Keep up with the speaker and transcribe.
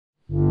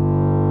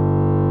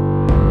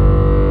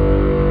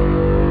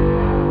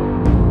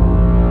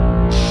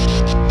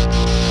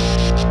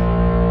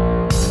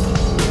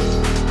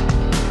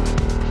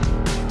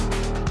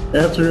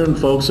Afternoon,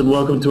 folks, and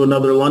welcome to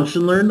another Lunch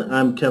and Learn.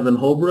 I'm Kevin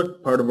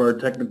Holbrook, part of our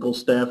technical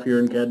staff here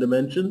in CAD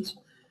Dimensions.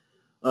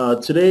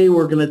 Today,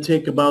 we're going to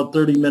take about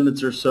 30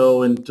 minutes or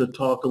so and to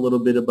talk a little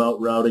bit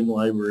about routing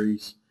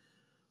libraries.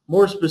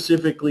 More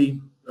specifically,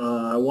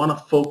 I want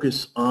to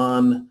focus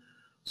on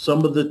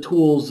some of the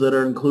tools that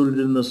are included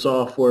in the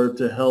software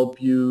to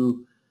help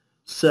you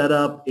set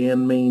up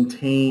and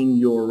maintain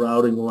your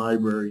routing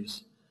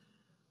libraries.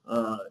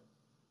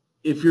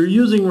 If you're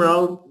using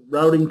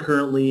routing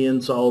currently in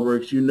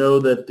SOLIDWORKS, you know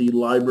that the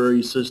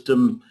library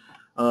system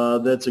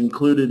that's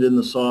included in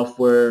the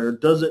software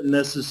doesn't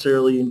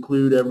necessarily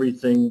include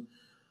everything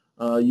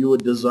you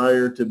would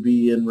desire to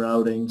be in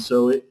routing.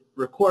 So it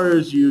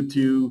requires you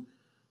to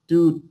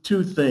do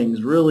two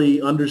things: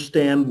 really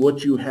understand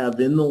what you have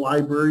in the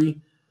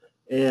library,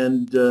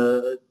 and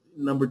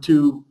number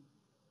two,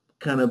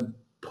 kind of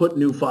put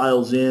new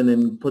files in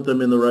and put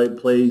them in the right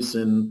place,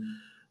 and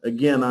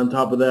again, on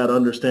top of that,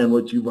 understand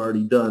what you've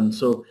already done.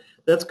 So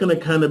that's going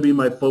to kind of be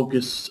my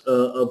focus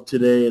of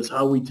today, is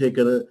how we take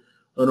an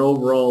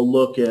overall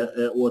look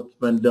at what's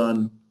been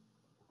done.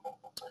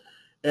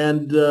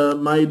 And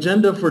my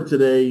agenda for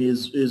today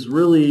is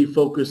really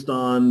focused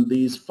on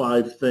these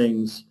 5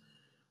 things.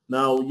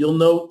 Now, you'll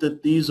note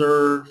that these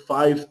are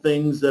 5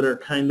 things that are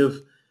kind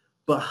of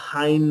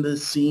behind the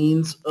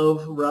scenes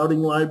of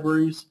routing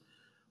libraries.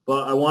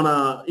 But I want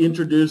to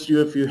introduce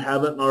you, if you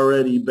haven't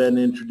already been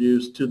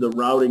introduced, to the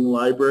Routing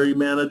Library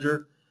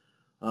Manager.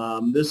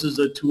 This is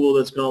a tool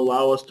that's going to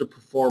allow us to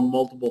perform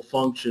multiple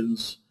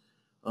functions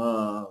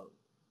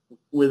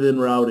within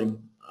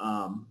routing.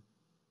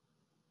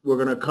 We're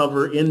going to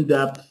cover in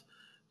depth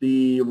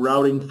the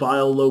routing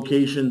file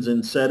locations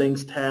and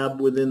settings tab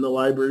within the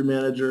Library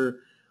Manager,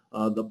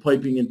 the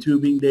piping and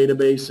tubing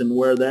database and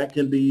where that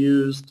can be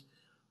used,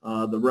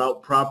 the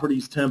route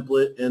properties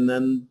template, and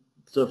then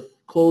to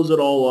close it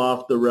all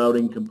off, the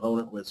routing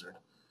component wizard.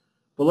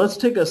 But let's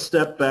take a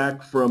step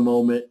back for a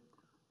moment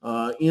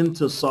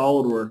into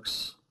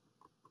SOLIDWORKS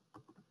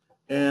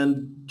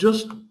and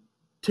just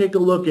take a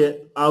look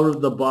at out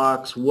of the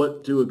box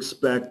what to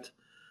expect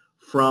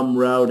from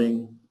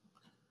routing.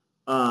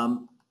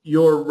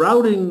 Your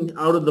routing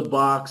out of the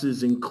box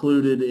is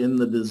included in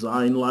the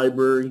design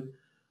library,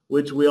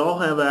 which we all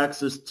have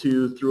access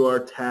to through our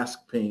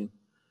task pane.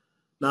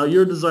 Now,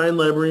 your design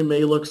library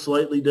may look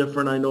slightly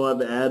different. I know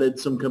I've added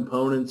some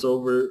components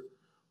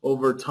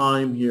over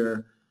time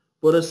here.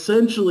 But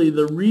essentially,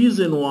 the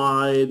reason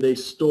why they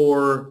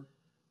store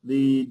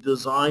the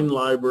design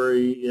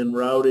library in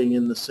routing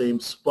in the same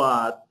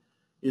spot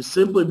is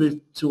simply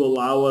to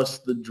allow us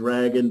the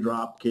drag and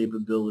drop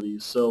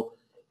capabilities. So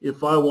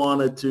if I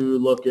wanted to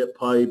look at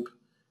pipe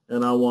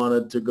and I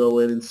wanted to go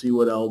in and see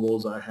what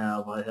elbows I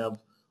have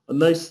a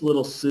nice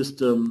little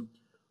system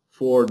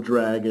for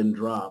drag and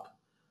drop.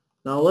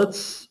 Now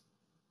let's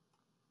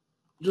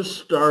just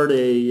start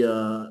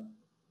a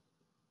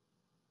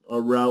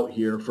route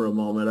here for a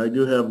moment. I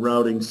do have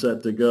routing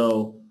set to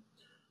go.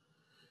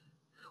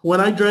 When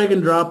I drag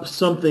and drop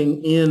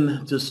something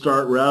in to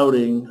start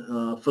routing,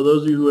 for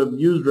those of you who have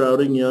used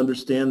routing, you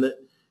understand that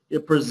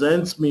it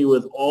presents me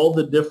with all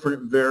the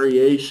different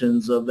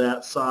variations of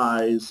that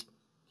size,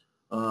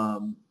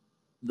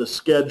 the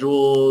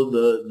schedule,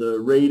 the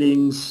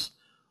ratings,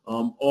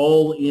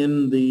 all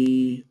in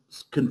the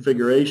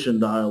configuration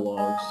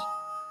dialogues.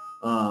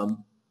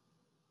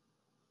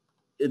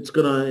 It's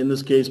going to, in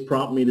this case,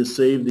 prompt me to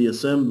save the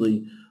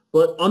assembly.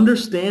 But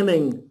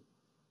understanding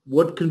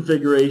what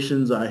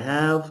configurations I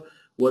have,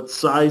 what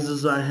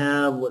sizes I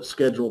have, what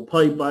schedule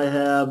pipe I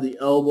have, the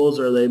elbows,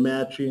 are they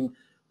matching?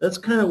 That's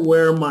kind of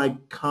where my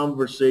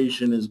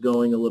conversation is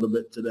going a little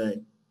bit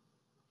today.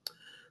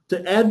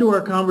 To add to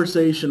our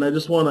conversation, I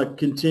just want to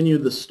continue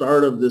the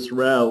start of this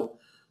route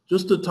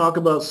just to talk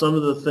about some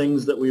of the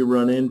things that we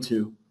run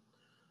into.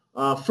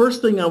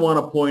 First thing I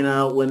want to point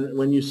out,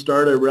 when you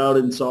start a route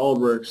in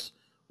SOLIDWORKS,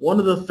 one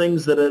of the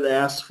things that it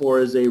asks for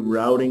is a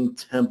routing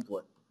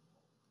template.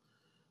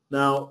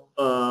 Now,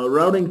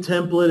 routing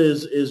template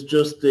is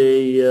just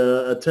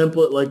a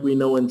template like we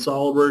know in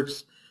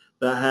SOLIDWORKS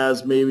that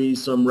has maybe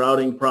some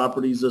routing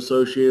properties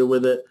associated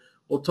with it.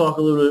 We'll talk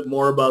a little bit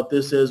more about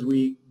this as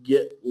we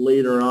get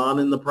later on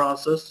in the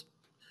process.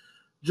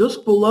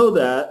 Just below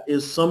that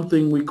is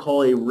something we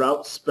call a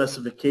route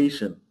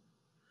specification.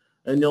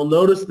 And you'll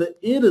notice that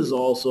it is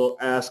also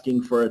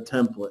asking for a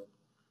template.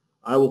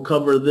 I will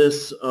cover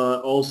this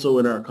also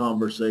in our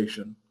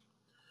conversation.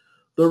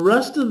 The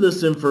rest of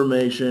this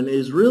information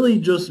is really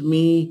just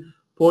me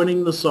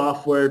pointing the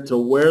software to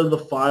where the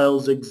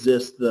files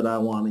exist that I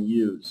want to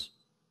use.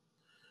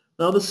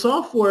 Now, the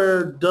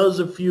software does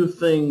a few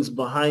things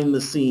behind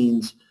the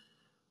scenes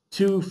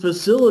to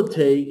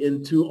facilitate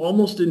and to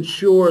almost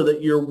ensure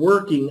that you're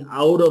working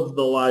out of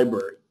the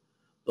library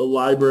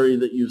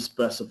that you've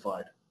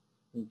specified.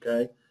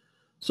 Okay,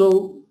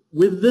 so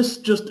with this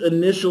just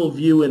initial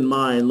view in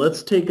mind,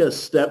 let's take a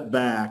step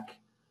back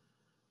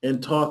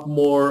and talk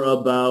more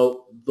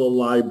about the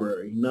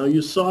library. Now,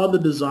 you saw the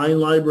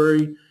design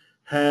library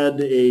had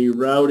a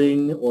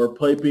routing or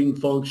piping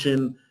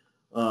function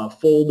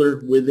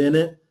folder within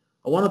it.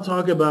 I want to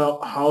talk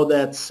about how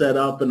that's set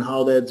up and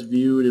how that's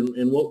viewed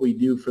and what we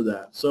do for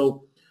that.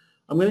 So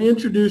I'm going to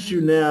introduce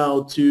you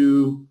now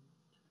to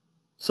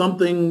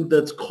something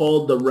that's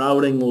called the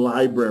Routing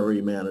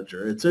Library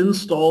Manager. It's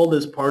installed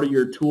as part of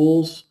your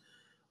tools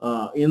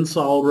in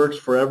SOLIDWORKS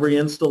for every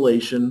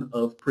installation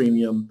of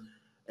Premium.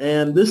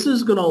 And this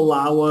is going to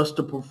allow us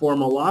to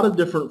perform a lot of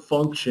different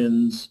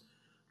functions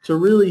to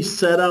really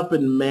set up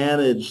and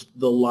manage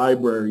the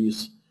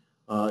libraries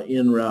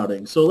in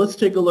routing. So let's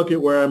take a look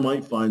at where I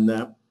might find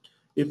that.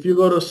 If you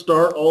go to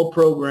Start All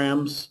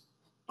Programs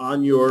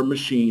on your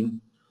machine,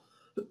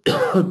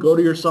 go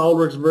to your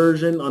SOLIDWORKS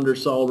version under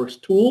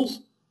SOLIDWORKS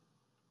Tools.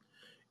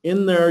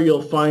 In there,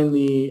 you'll find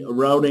the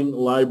Routing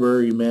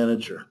Library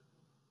Manager.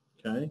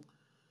 Okay.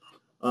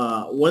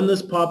 When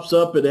this pops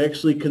up, it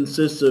actually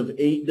consists of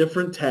 8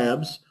 different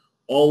tabs,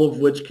 all of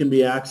which can be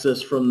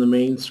accessed from the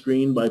main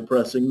screen by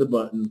pressing the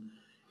button.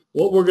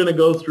 What we're going to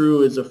go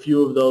through is a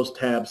few of those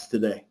tabs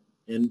today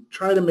and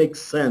try to make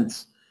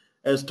sense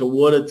as to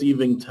what it's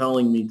even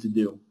telling me to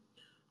do.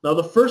 Now,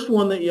 the first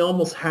one that you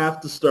almost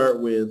have to start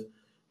with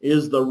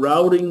is the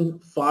Routing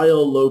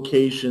File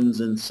Locations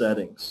and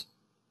Settings.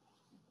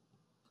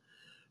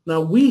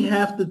 Now, we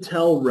have to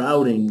tell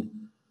routing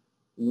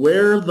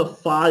where the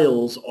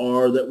files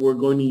are that we're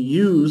going to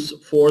use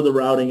for the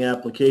routing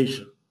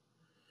application.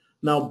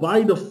 Now,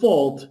 by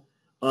default,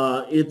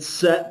 it's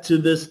set to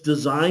this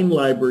design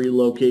library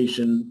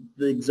location,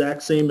 the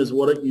exact same as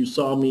what you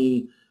saw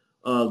me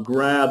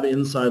grab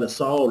inside of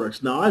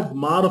SOLIDWORKS. Now, I've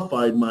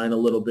modified mine a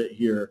little bit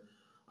here.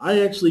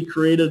 I actually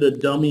created a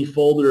dummy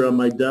folder on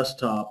my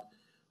desktop,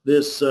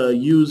 this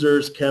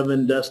users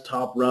Kevin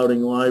desktop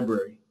routing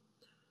library.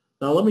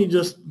 Now let me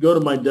just go to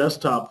my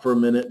desktop for a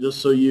minute just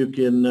so you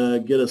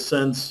can get a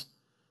sense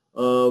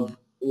of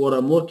what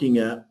I'm looking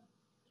at.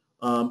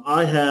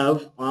 I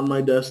have on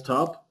my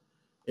desktop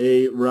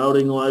a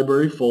routing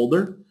library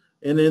folder,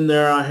 and in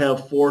there I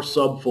have 4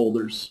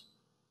 subfolders.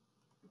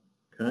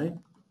 Okay?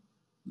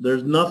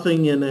 There's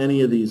nothing in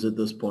any of these at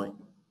this point.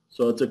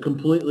 So it's a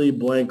completely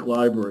blank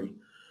library.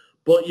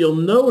 But you'll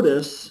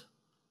notice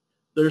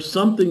there's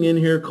something in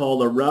here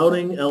called a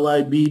routing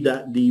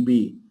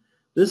lib.db.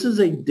 This is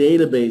a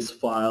database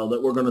file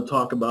that we're going to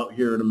talk about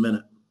here in a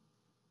minute.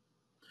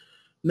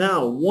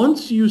 Now,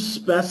 once you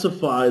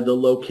specify the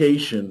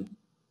location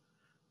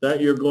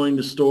that you're going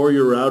to store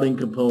your routing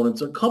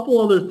components, a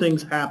couple other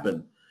things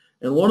happen.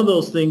 And one of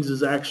those things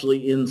is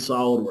actually in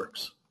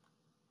SOLIDWORKS.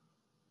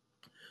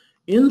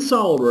 In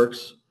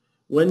SOLIDWORKS,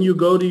 when you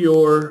go to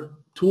your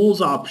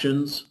Tools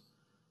Options,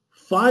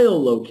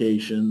 File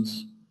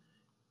Locations,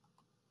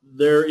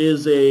 there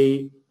is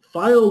a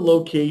file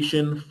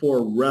location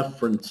for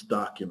reference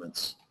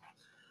documents.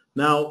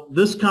 Now,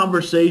 this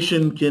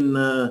conversation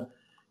can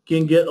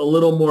get a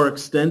little more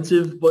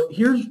extensive, but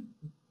here's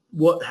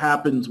what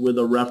happens with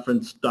a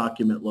reference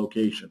document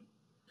location.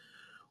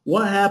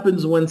 What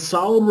happens when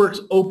SOLIDWORKS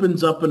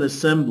opens up an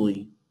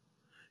assembly,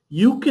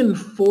 you can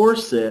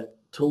force it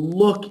to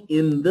look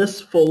in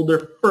this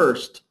folder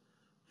first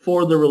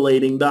for the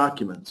relating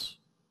documents.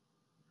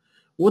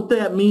 What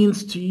that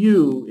means to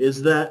you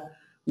is that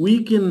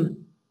we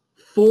can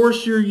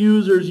force your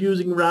users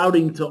using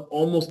routing to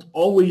almost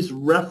always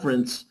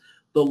reference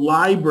the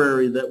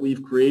library that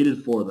we've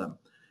created for them.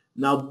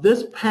 Now,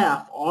 this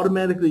path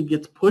automatically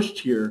gets pushed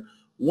here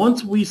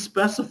once we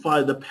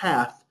specify the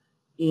path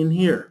in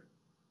here.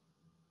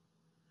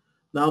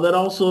 Now, that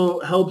also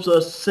helps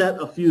us set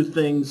a few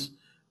things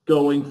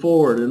going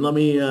forward. And let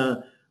me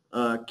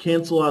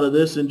cancel out of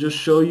this and just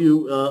show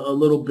you a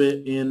little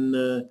bit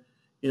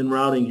in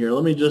routing here.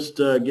 Let me just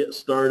get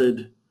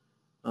started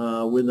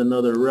with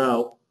another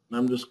route.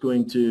 I'm just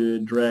going to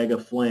drag a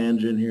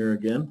flange in here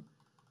again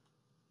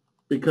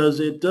because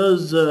it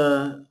does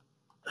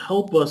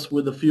help us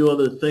with a few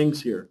other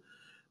things here.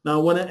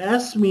 Now, when it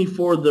asks me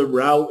for the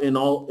route and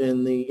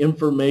the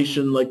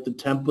information like the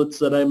templates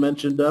that I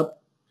mentioned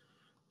up,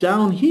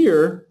 down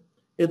here,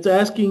 it's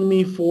asking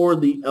me for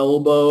the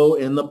elbow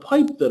and the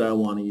pipe that I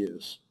want to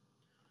use.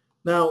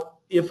 Now,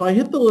 if I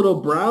hit the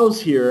little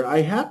browse here,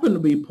 I happen to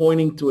be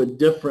pointing to a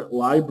different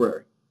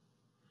library.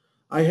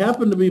 I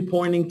happen to be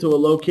pointing to a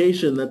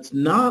location that's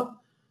not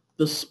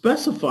the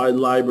specified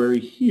library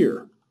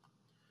here.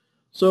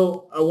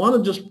 So I want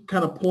to just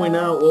kind of point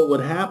out what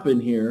would happen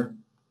here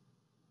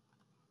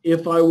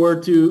if I were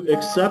to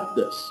accept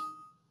this.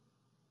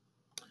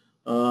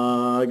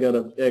 I got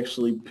to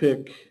actually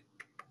pick,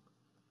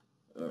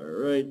 all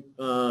right,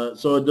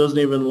 so it doesn't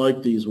even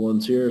like these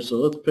ones here, so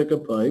let's pick a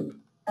pipe.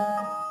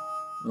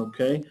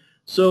 Okay,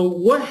 so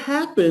what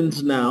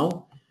happens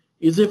now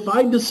is if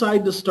I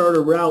decide to start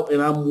a route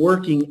and I'm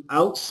working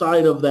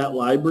outside of that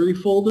library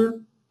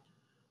folder,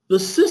 the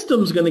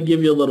system's going to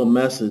give you a little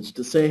message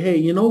to say, hey,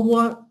 you know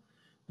what?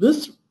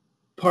 This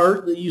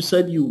part that you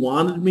said you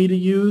wanted me to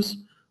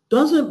use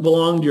doesn't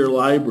belong to your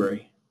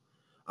library.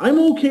 I'm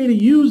okay to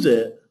use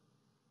it,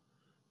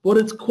 but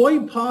it's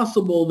quite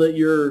possible that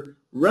your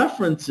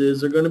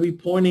references are going to be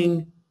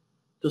pointing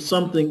to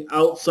something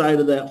outside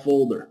of that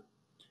folder.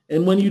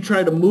 And when you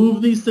try to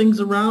move these things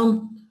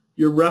around,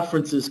 your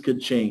references could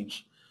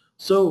change.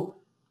 So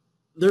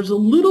there's a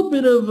little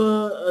bit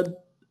of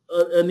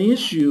an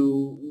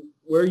issue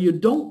where you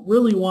don't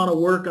really want to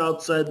work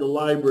outside the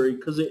library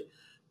because it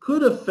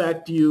could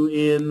affect you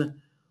in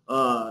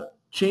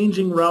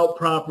changing route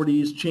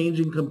properties,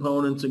 changing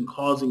components, and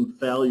causing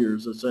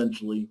failures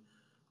essentially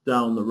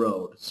down the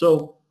road.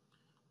 So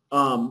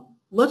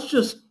let's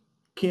just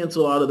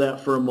cancel out of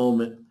that for a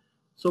moment.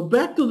 So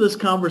back to this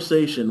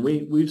conversation,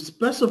 we've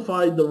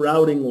specified the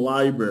routing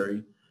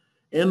library.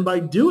 And by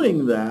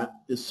doing that,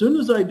 as soon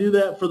as I do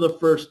that for the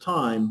first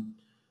time,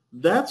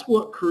 that's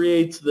what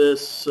creates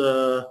this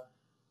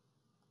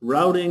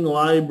routing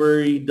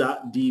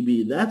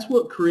library.db. That's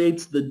what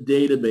creates the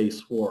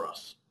database for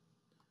us.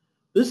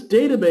 This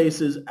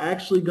database is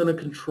actually going to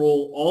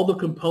control all the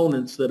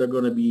components that are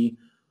going to be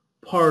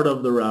part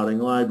of the routing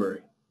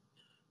library.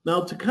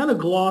 Now, to kind of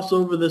gloss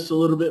over this a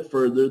little bit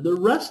further, the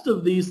rest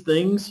of these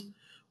things,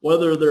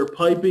 whether they're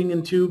piping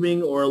and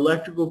tubing or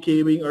electrical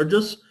cabling, are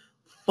just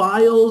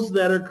files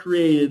that are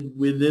created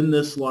within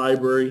this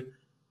library.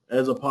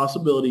 As a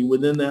possibility,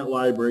 within that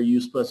library, you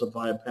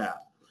specify a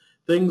path.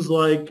 Things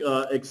like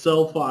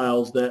Excel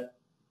files that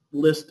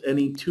list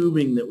any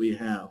tubing that we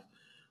have.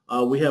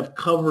 We have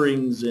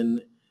coverings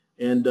and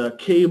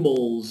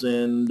cables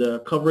and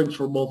coverings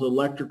for both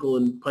electrical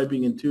and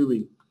piping and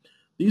tubing.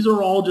 These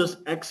are all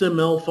just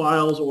XML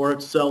files or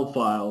Excel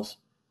files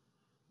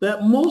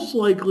that most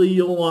likely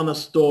you'll want to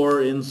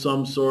store in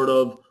some sort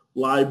of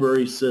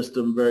library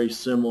system very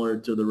similar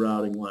to the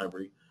routing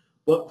library.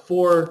 But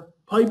for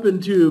pipe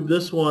and tube,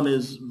 this one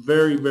is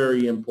very,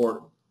 very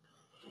important.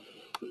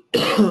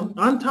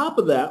 On top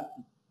of that,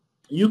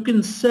 you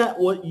can set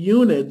what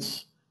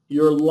units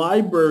your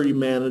library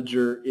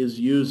manager is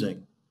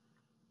using.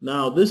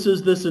 Now, this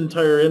is this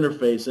entire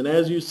interface, and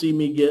as you see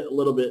me get a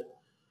little bit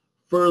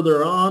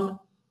further on,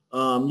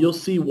 you'll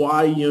see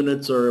why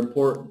units are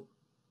important.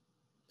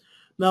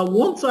 Now,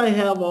 once I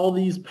have all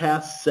these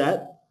paths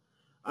set,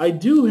 I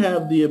do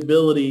have the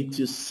ability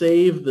to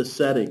save the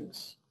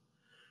settings.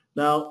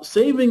 Now,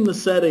 saving the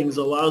settings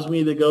allows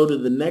me to go to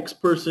the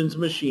next person's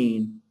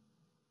machine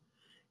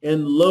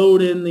and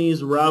load in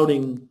these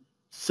routing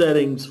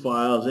settings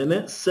files, and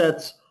it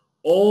sets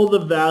all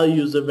the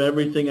values of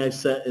everything I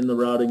set in the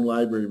routing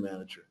library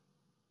manager.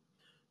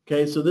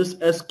 Okay, so this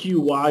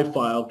SQY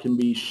file can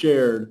be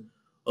shared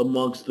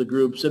amongst the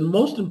groups, and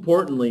most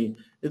importantly,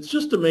 it's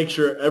just to make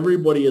sure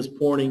everybody is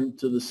pointing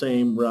to the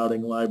same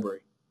routing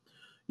library.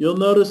 You'll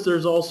notice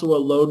there's also a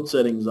load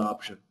settings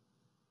option.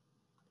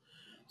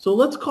 So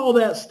let's call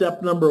that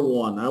step number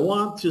one. I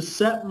want to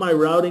set my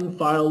routing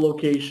file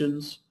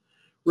locations.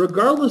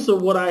 Regardless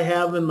of what I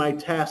have in my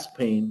task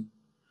pane,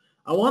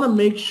 I want to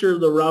make sure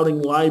the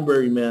routing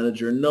library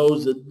manager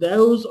knows that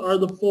those are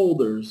the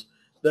folders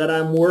that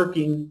I'm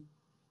working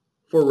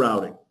for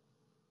routing.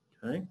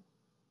 Okay.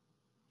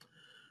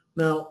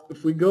 Now,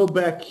 if we go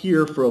back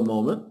here for a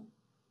moment,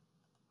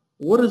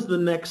 what is the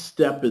next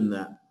step in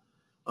that?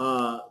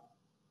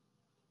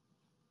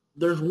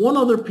 There's one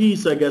other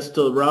piece, I guess,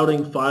 to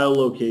routing file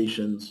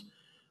locations.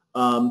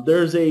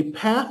 There's a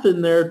path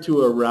in there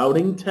to a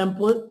routing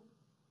template.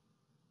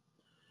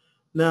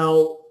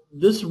 Now,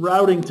 this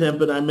routing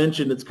template, I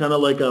mentioned, it's kind of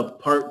like a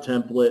part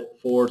template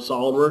for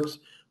SOLIDWORKS,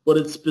 but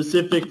it's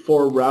specific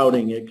for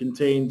routing. It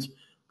contains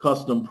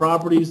custom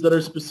properties that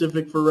are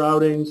specific for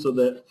routing so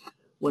that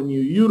when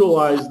you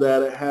utilize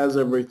that, it has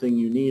everything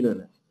you need in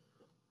it.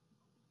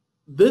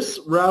 This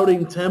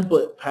routing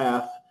template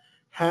path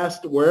has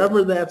to,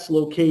 wherever that's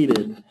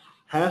located,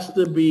 has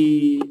to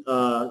be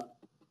a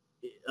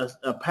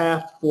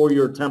path for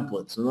your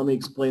templates. And let me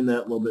explain that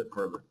a little bit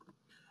further.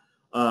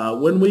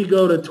 When we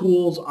go to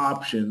Tools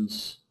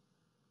Options,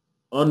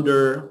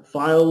 under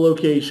File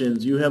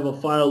Locations, you have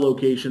a file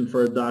location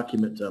for a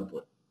document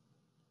template.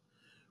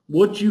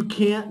 What you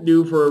can't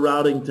do for a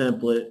routing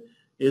template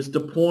is to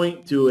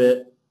point to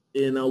it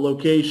in a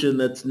location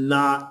that's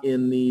not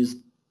in these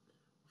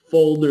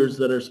folders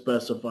that are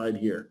specified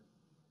here.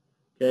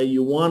 Okay,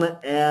 you want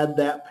to add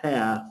that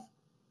path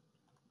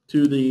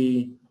to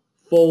the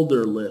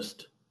folder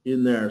list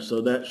in there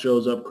so that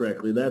shows up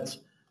correctly. That's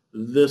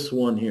this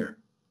one here.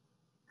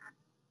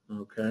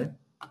 Okay,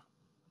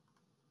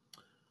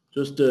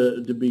 just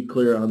to be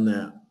clear on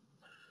that.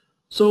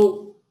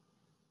 So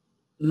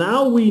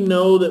now we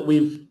know that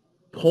we've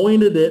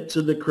pointed it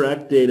to the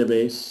correct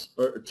database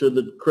or to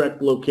the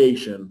correct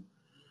location,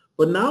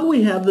 but now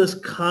we have this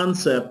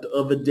concept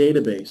of a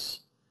database.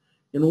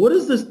 And what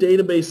is this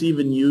database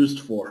even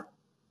used for?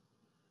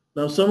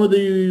 Now, some of you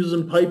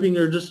using piping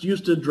are just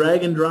used to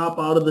drag and drop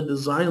out of the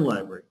design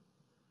library.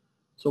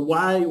 So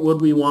why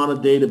would we want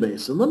a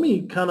database? And let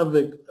me kind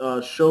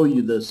of show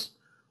you this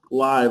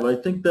live. I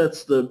think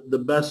that's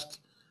the best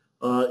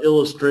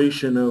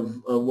illustration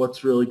of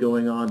what's really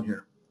going on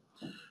here.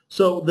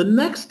 So the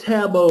next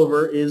tab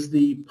over is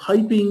the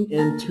piping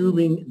and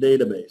tubing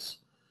database.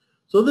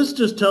 So this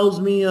just tells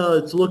me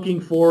it's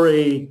looking for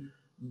a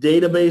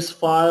database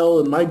file,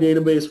 and my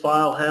database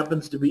file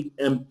happens to be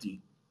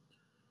empty.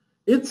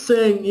 it's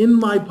saying in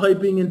my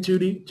piping and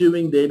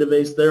tubing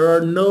database, there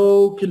are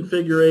no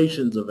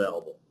configurations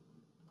available.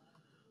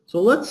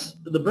 So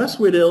the best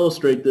way to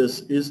illustrate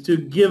this is to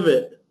give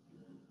it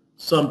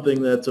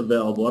something that's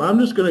available. And I'm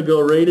just going to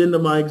go right into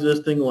my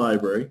existing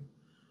library.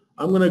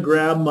 I'm going to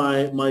grab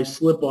my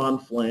slip-on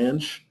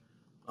flange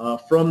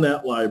from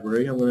that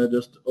library. I'm going to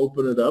just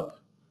open it up,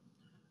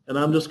 and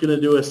I'm just going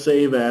to do a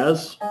save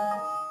as.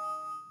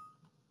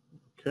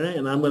 Okay,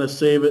 and I'm going to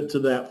save it to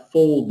that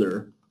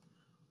folder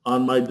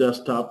on my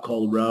desktop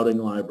called routing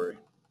library.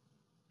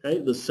 Okay,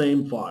 the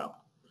same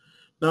file.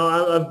 Now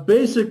I've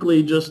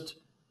basically just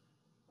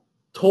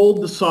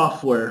told the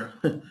software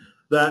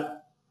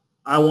that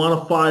I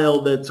want a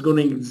file that's going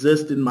to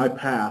exist in my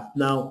path.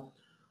 Now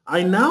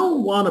I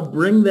want to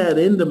bring that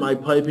into my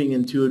piping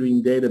and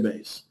tubing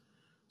database.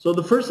 So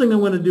the first thing I'm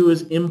going to do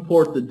is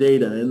import the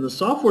data, and the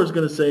software is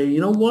going to say, you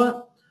know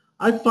what,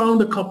 I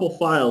found a couple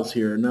files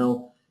here.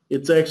 Now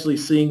it's actually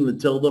seeing the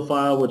tilde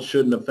file, which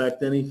shouldn't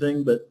affect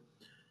anything, but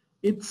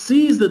it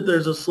sees that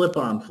there's a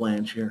slip-on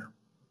flange here,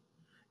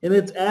 and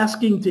it's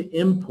asking to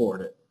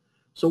import it.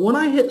 So when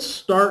I hit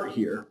start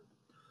here,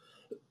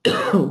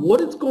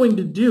 what it's going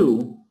to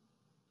do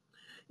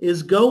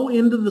is go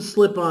into the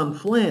slip-on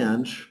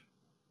flange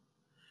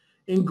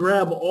and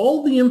grab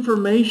all the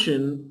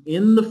information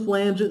in the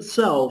flange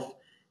itself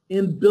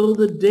and build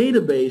a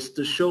database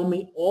to show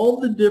me all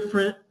the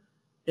different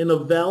and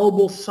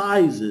available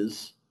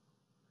sizes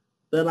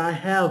that I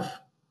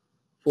have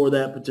for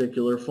that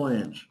particular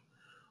flange.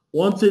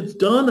 Once it's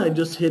done, I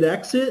just hit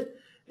exit,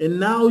 and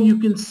now you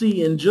can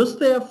see in just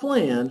that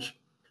flange,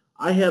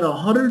 I had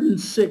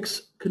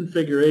 106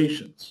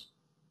 configurations.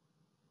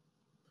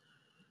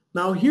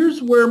 Now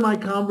here's where my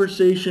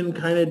conversation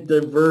kind of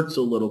diverts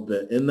a little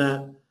bit, in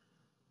that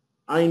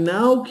I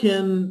now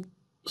can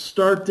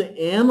start to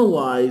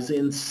analyze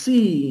and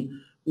see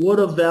what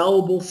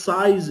available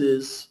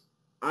sizes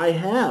I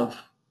have.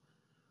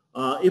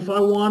 If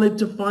I wanted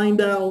to find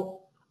out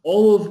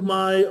all of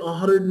my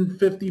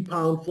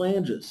 150-pound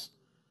flanges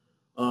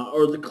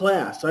or the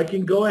class, I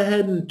can go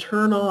ahead and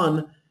turn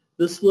on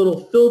this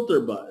little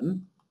filter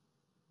button,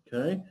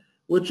 okay,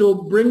 which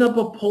will bring up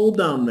a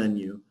pull-down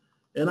menu,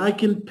 and I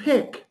can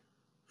pick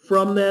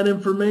from that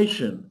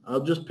information.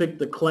 I'll just pick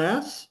the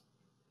class,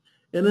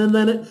 and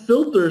then it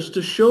filters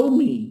to show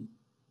me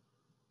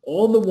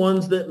all the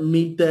ones that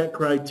meet that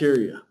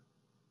criteria.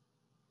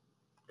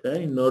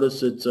 Okay,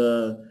 notice it's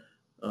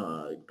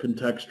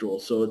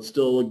contextual, so it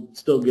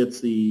still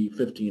gets the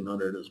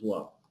 1500 as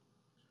well.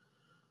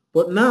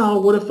 But now,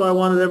 what if I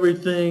wanted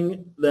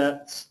everything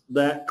that's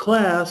that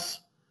class,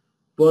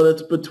 but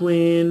it's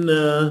between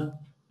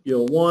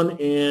 1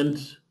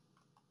 and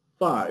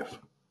 5?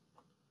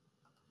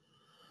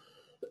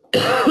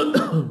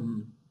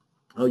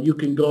 You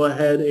can go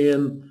ahead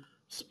and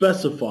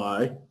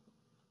specify.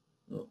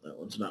 Oh, that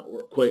one's not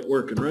quite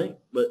working right,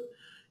 but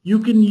you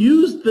can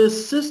use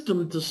this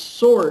system to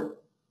sort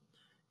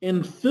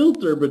and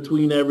filter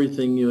between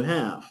everything you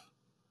have.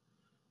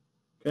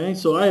 Okay,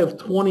 so I have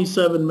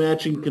 27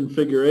 matching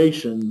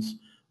configurations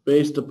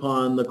based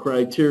upon the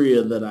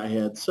criteria that I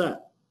had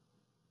set.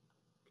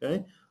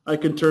 Okay, I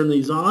can turn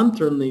these on,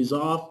 turn these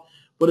off,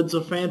 but it's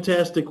a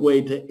fantastic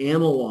way to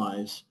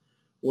analyze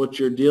what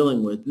you're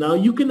dealing with. Now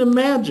you can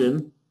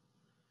imagine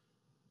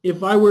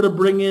if I were to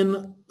bring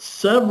in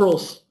several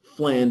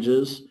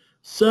flanges,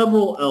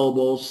 several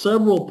elbows,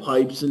 several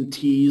pipes and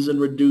tees and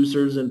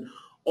reducers and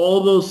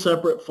all those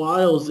separate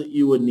files that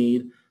you would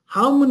need,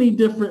 how many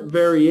different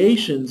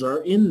variations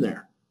are in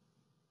there?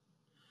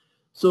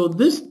 So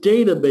this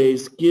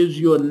database gives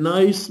you a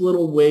nice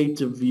little way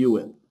to view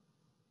it.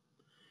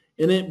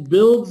 And it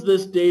builds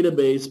this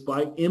database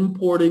by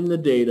importing the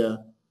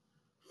data.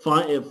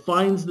 It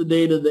finds the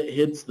data that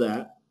hits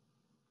that.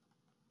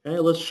 Okay,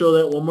 let's show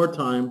that one more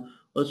time.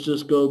 Let's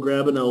just go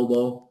grab an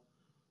elbow.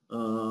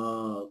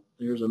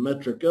 Here's a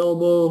metric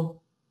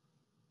elbow.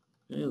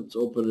 Okay, let's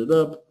open it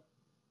up.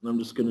 I'm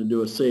just going to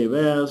do a save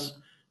as.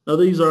 Now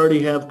these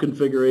already have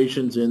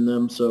configurations in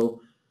them,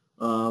 so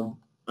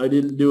I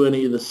didn't do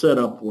any of the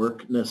setup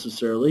work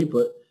necessarily,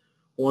 but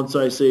once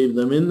I save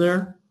them in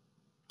there,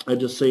 I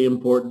just say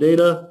import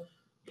data.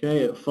 Okay,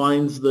 it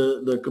finds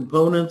the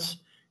components,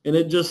 and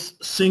it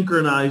just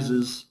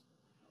synchronizes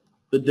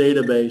the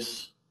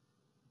database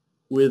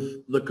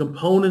with the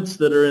components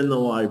that are in the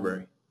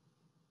library.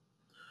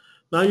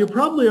 Now you're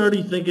probably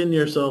already thinking to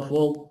yourself,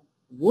 well,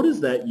 what is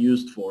that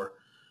used for?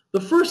 The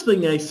first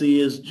thing I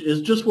see is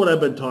just what I've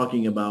been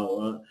talking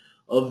about,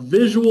 a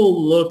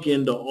visual look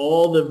into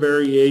all the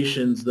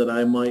variations that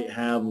I might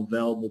have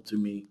available to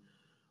me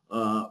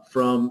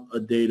from a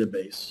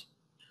database.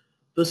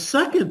 The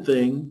second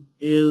thing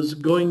is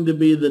going to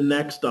be the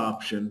next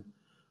option,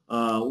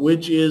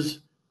 which is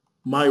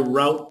my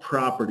route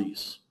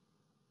properties.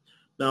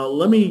 Now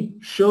let me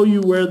show you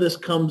where this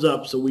comes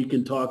up so we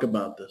can talk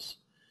about this.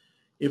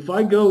 If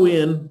I go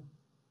in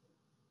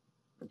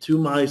to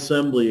my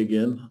assembly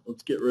again,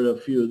 let's get rid of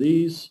a few of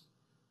these.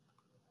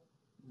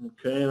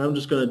 Okay, and I'm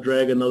just going to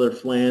drag another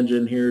flange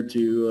in here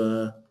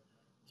to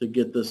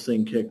get this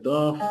thing kicked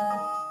off.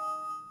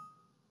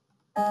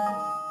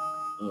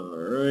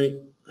 right.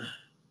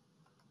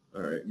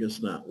 All right,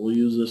 guess not. We'll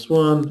use this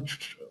one.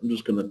 I'm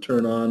just going to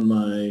turn on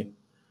my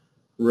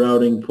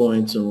routing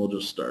points and we'll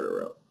just start a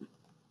route.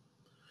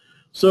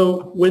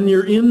 So when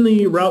you're in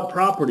the route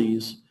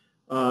properties,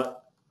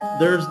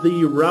 there's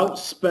the route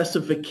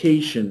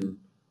specification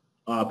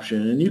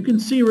option. And you can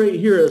see right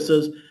here it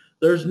says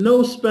there's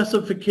no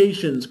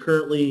specifications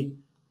currently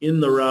in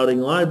the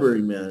routing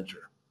library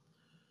manager.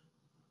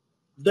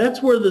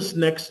 That's where this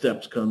next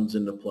steps comes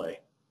into play.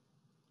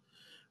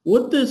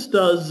 What this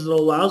does is it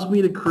allows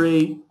me to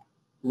create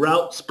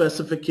route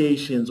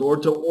specifications or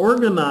to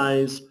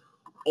organize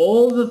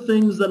all the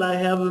things that I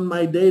have in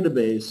my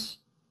database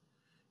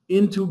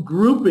into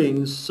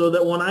groupings so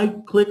that when I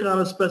click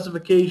on a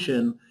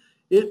specification,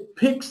 it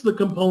picks the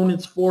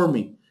components for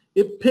me.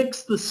 It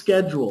picks the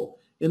schedule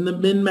and the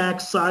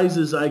min-max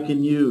sizes I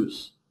can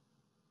use.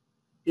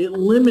 It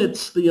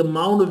limits the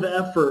amount of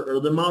effort or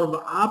the amount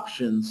of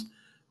options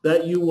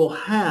that you will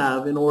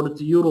have in order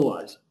to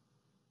utilize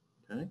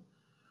it. Okay?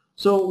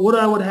 So what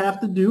I would have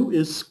to do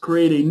is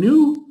create a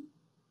new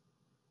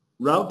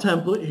route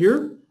template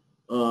here.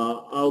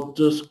 I'll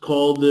just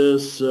call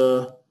this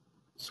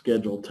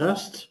schedule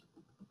test.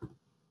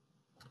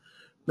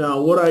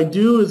 Now what I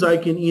do is I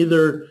can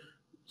either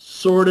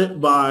sort it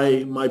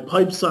by my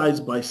pipe size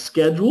by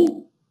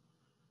schedule.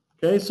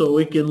 Okay, so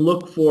we can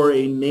look for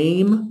a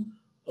name,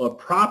 a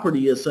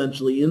property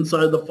essentially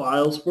inside the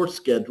files for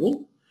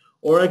schedule,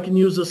 or I can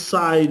use a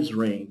size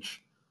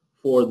range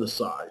for the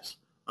size.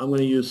 I'm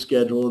going to use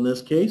schedule in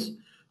this case.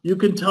 You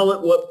can tell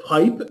it what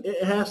pipe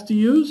it has to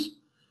use.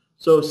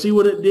 So see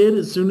what it did?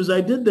 As soon as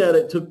I did that,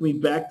 it took me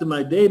back to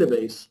my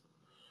database.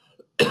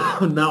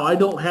 Now I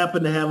don't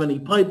happen to have any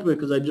pipe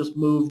because I just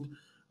moved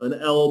an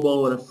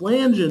elbow and a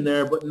flange in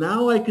there, but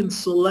now I can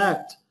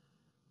select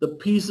the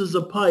pieces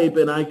of pipe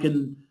and I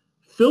can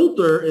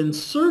filter and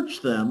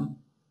search them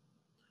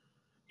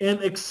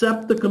and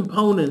accept the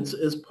components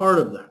as part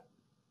of that.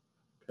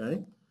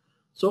 Okay?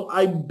 So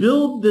I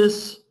build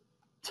this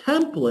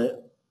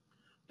template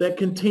that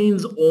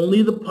contains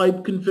only the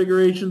pipe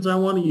configurations I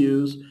want to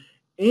use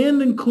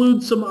and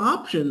includes some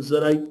options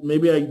that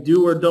maybe I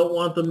do or don't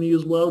want them to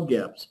use weld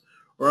gaps,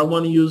 or I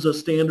want to use a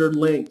standard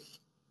length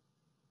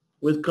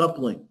with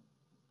coupling.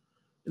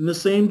 And the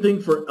same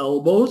thing for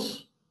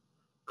elbows,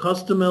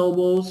 custom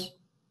elbows,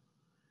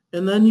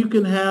 and then you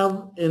can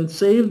have and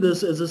save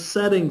this as a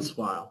settings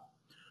file.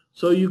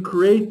 So you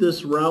create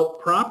this route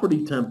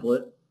property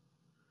template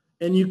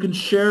and you can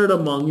share it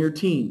among your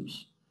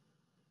teams.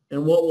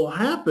 And what will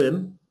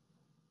happen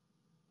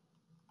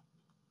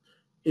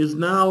is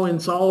now in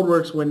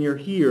SOLIDWORKS when you're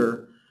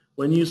here,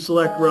 when you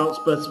select route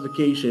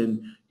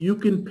specification, you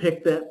can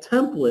pick that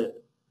template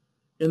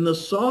and the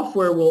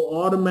software will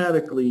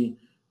automatically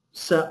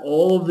set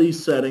all of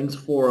these settings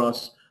for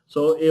us,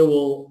 so it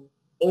will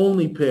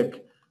only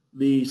pick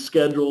the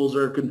schedules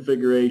or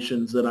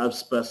configurations that I've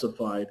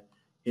specified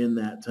in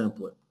that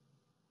template.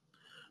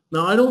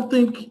 Now I don't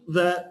think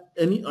that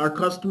our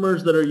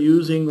customers that are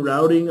using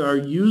routing are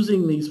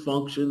using these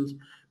functions,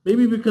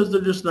 maybe because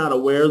they're just not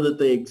aware that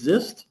they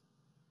exist.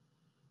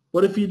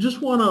 But if you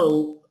just want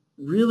to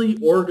really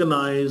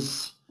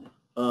organize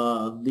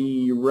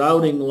the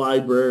routing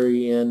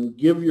library and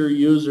give your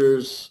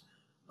users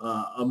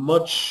a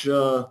much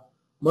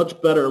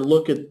better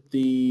look at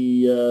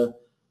the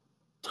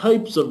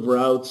types of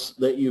routes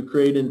that you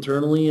create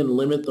internally and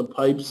limit the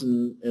pipes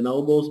and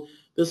elbows,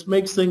 this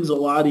makes things a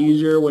lot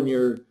easier when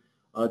you're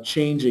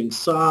changing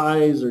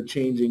size or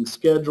changing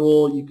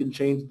schedule. You can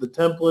change the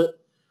template,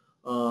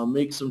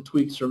 make some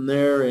tweaks from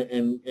there,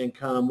 and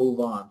kind of move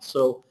on.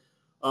 So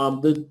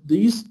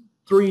these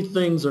three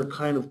things are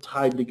kind of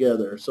tied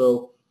together.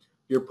 So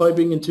your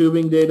piping and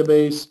tubing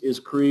database is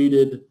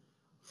created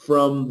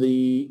from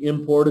the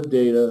imported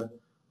data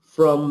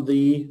from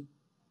the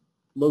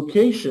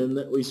location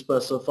that we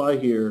specify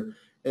here,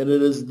 and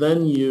it is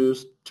then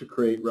used to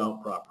create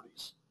route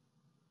properties.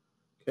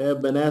 Okay,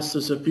 I've been asked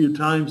this a few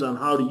times on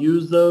how to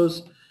use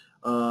those,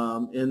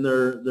 and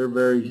they're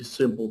very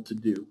simple to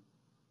do.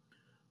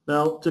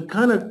 Now, to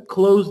kind of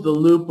close the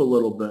loop a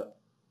little bit,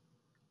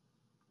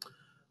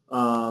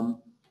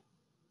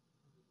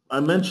 I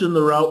mentioned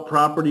the route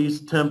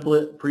properties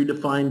template,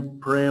 predefined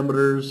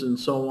parameters, and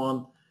so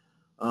on.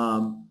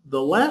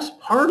 The last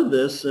part of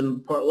this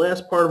and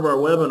last part of our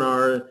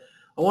webinar,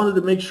 I wanted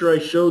to make sure I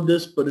showed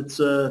this, but it's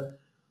a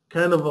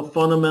kind of a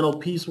fundamental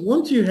piece.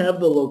 Once you have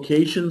the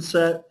location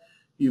set,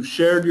 you've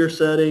shared your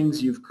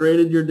settings, you've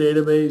created your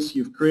database,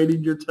 you've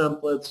created your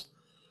templates,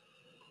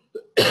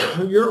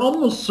 you're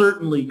almost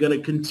certainly going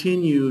to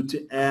continue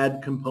to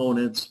add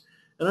components.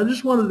 And I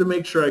just wanted to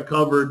make sure I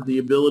covered the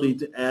ability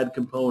to add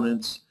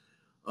components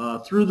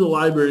through the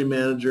library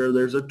manager.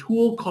 There's a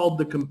tool called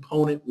the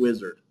Component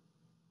Wizard.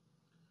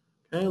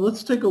 Okay,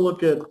 let's take a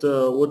look at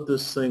what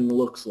this thing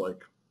looks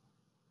like.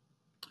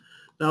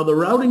 Now, the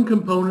Routing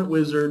Component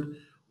Wizard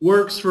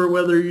works for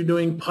whether you're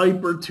doing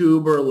pipe or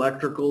tube or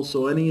electrical,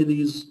 so any of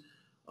these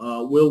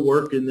will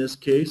work in this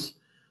case.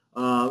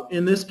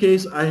 In this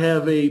case, I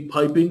have a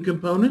piping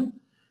component,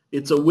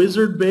 It's a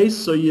wizard base,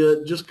 so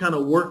you just kind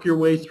of work your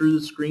way through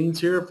the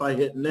screens here. If I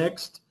hit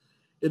next,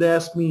 it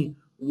asks me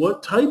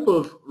what type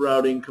of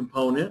routing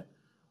component.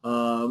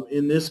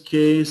 In this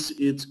case,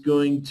 it's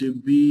going to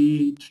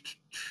be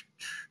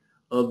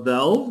a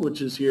valve,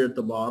 which is here at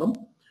the bottom.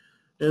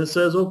 And it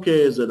says,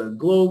 okay, is it a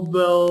globe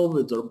valve?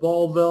 Is it a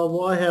ball valve?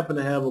 Well, I happen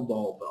to have a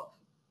ball valve.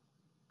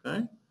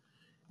 Okay.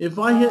 If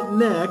I hit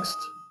next,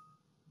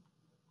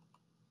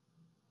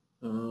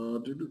 I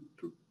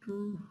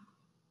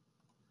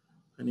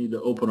need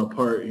to open a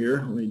part here.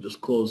 Let me just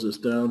close this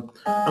down.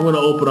 I'm going to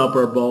open up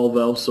our ball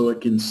valve so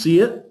it can see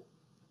it.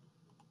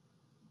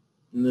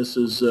 And this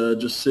is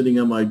just sitting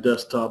on my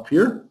desktop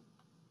here.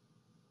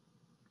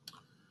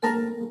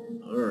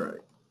 All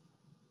right.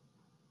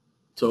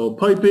 So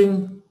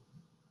piping,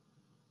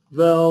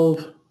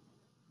 valve,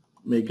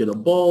 make it a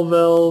ball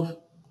valve.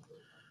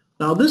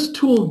 Now this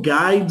tool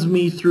guides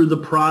me through the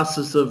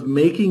process of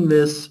making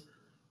this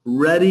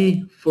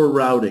ready for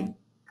routing.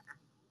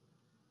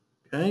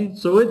 Okay,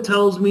 so it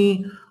tells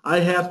me I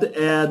have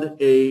to add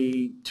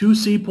two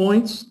C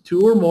points,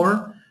 2 or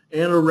more,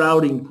 and a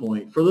routing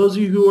point. For those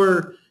of you who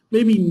are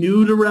maybe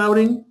new to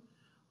routing,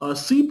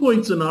 C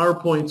points and R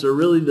points are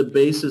really the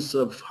basis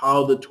of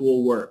how the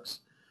tool works.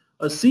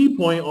 A C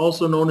point,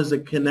 also known as a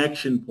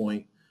connection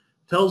point,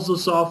 tells the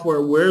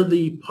software where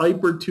the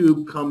pipe or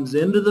tube comes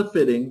into the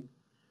fitting,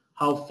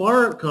 how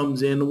far it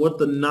comes in, what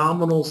the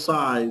nominal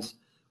size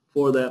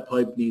for that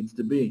pipe needs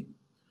to be.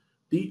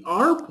 The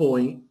R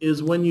point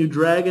is when you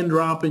drag and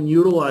drop and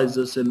utilize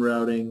this in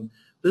routing.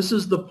 This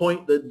is the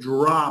point that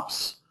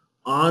drops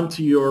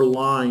onto your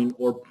line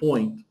or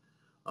point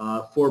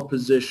for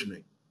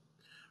positioning.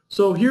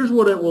 So here's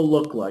what it will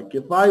look like.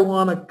 If I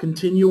want to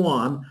continue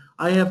on,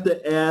 I have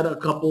to add a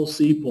couple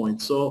C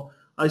points. So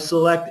I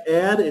select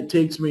add. It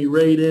takes me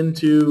right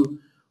into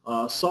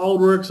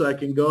SOLIDWORKS. I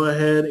can go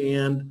ahead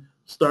and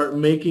start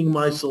making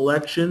my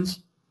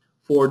selections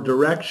for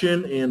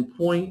direction and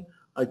point.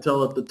 I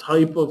tell it the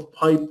type of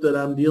pipe that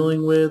I'm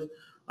dealing with.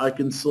 I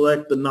can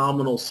select the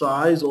nominal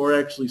size or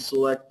actually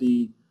select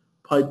the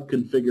pipe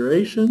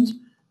configurations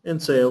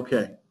and say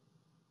OK.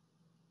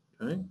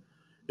 Okay.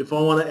 If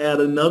I want to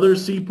add another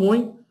C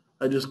point,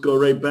 I just go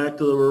right back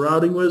to the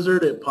routing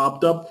wizard. It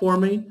popped up for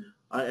me.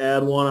 I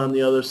add one on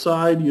the other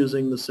side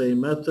using the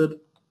same method. Let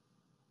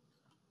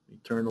me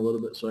turn a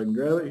little bit so I can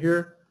grab it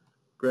here.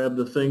 Grab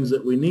the things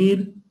that we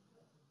need,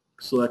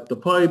 select the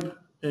pipe,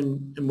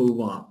 and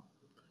move on.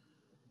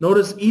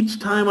 Notice each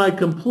time I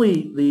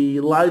complete, the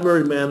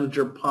library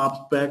manager pops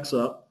back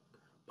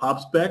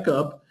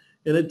up,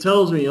 and it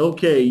tells me,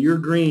 okay, you're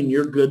green,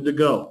 you're good to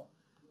go.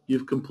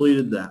 You've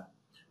completed that.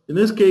 In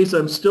this case,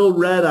 I'm still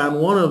red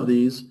on one of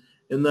these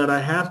in that I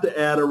have to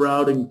add a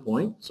routing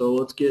point. So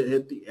let's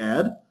hit the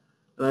add,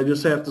 and I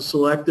just have to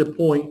select a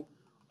point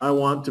I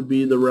want to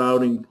be the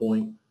routing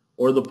point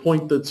or the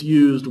point that's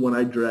used when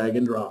I drag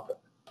and drop it.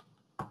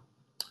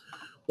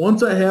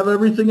 Once I have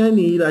everything I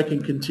need, I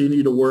can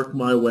continue to work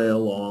my way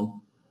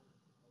along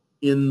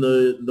in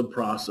the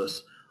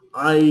process.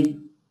 I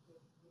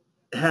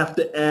have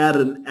to add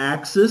an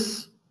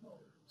axis.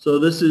 So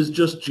this is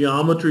just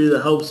geometry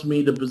that helps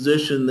me to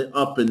position the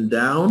up and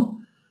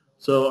down.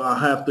 So I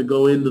have to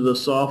go into the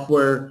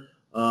software.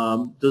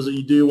 Do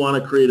you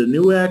want to create a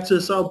new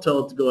axis? I'll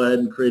tell it to go ahead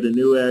and create a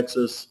new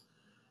axis.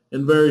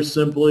 And very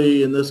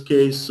simply, in this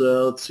case,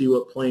 let's see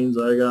what planes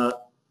I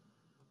got.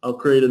 I'll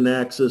create an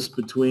axis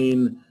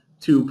between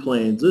 2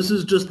 planes. This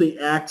is just the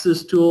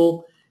axis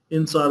tool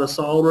inside of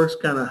SOLIDWORKS,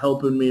 kind of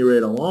helping me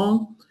right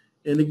along.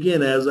 And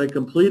again, as I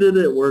completed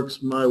it,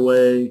 works my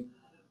way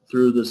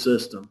through the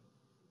system.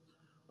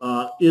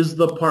 Is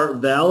the part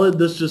valid?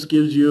 This just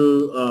gives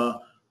you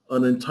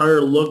an entire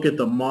look at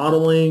the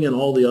modeling and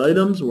all the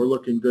items. We're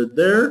looking good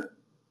there.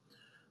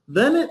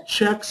 Then it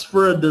checks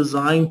for a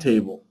design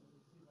table.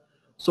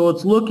 So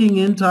it's looking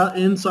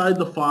inside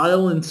the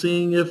file and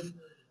seeing if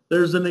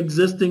there's an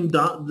existing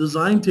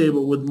design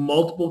table with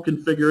multiple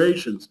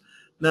configurations.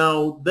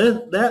 Now,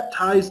 that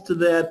ties to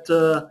that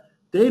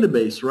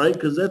database, right?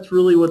 Because that's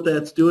really what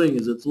that's doing,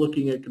 is it's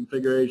looking at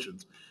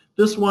configurations.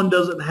 This one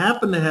doesn't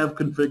happen to have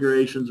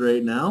configurations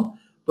right now,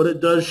 but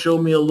it does show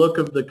me a look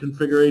of the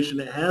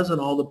configuration it has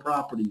and all the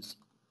properties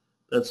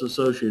that's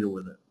associated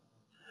with it.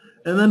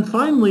 And then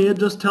finally, it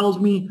just tells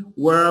me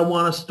where I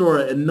want to store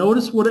it. And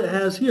notice what it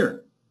has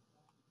here.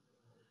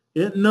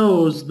 It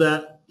knows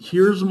that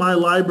here's my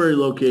library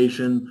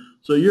location,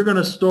 so you're going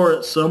to store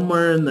it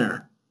somewhere in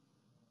there.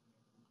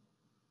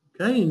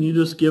 Okay, and you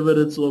just give it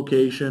its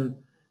location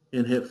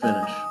and hit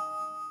finish.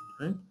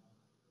 Okay.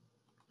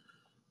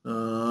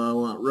 I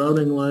want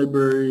routing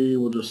library.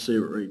 We'll just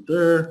save it right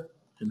there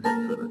and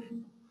hit finish.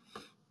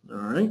 All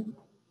right.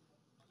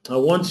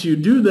 Once you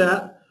do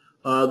that,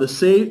 the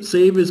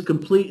save is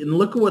complete, and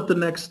look at what the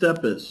next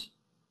step is.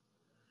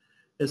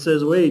 It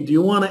says, wait, do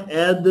you want to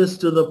add this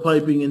to the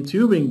piping and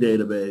tubing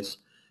database?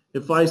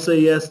 If I say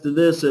yes to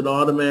this, it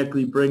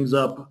automatically brings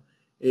up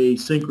a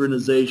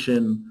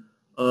synchronization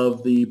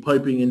of the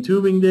piping and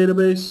tubing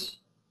database.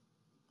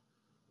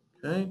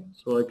 Okay,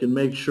 so I can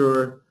make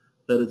sure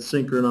that it's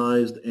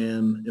synchronized.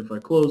 And if I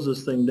close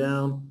this thing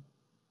down,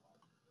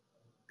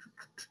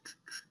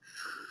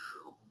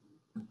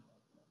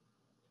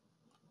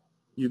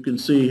 you can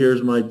see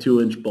here's my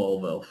 2-inch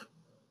ball valve.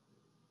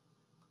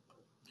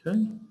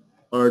 Okay,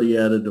 already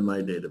added to my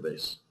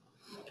database.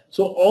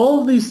 So all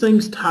of these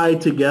things tie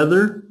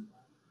together.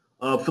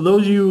 For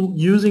those of you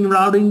using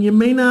routing, you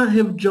may not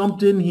have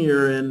jumped in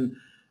here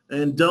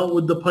and dealt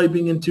with the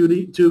piping and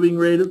tubing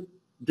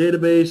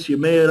database. You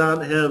may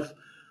not have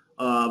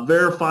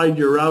verified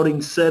your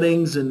routing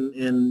settings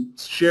and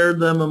shared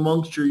them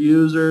amongst your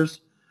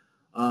users.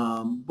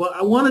 But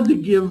I wanted to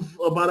give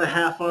about a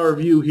half-hour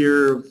view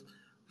here of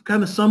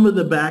kind of some of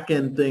the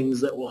back-end things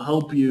that will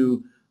help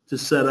you to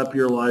set up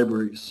your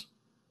libraries.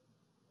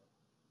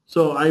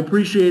 So I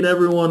appreciate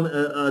everyone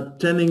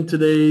attending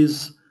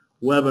today's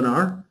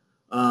webinar.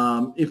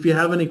 If you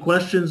have any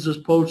questions,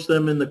 just post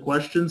them in the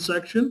questions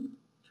section.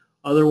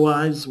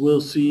 Otherwise, we'll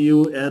see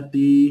you at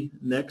the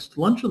next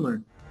Lunch and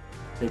Learn.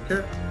 Take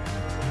care.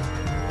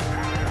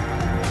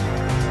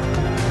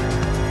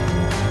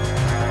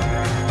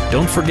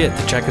 Don't forget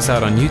to check us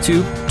out on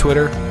YouTube,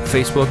 Twitter,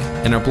 Facebook,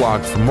 and our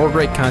blog for more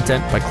great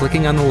content by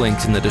clicking on the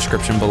links in the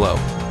description below.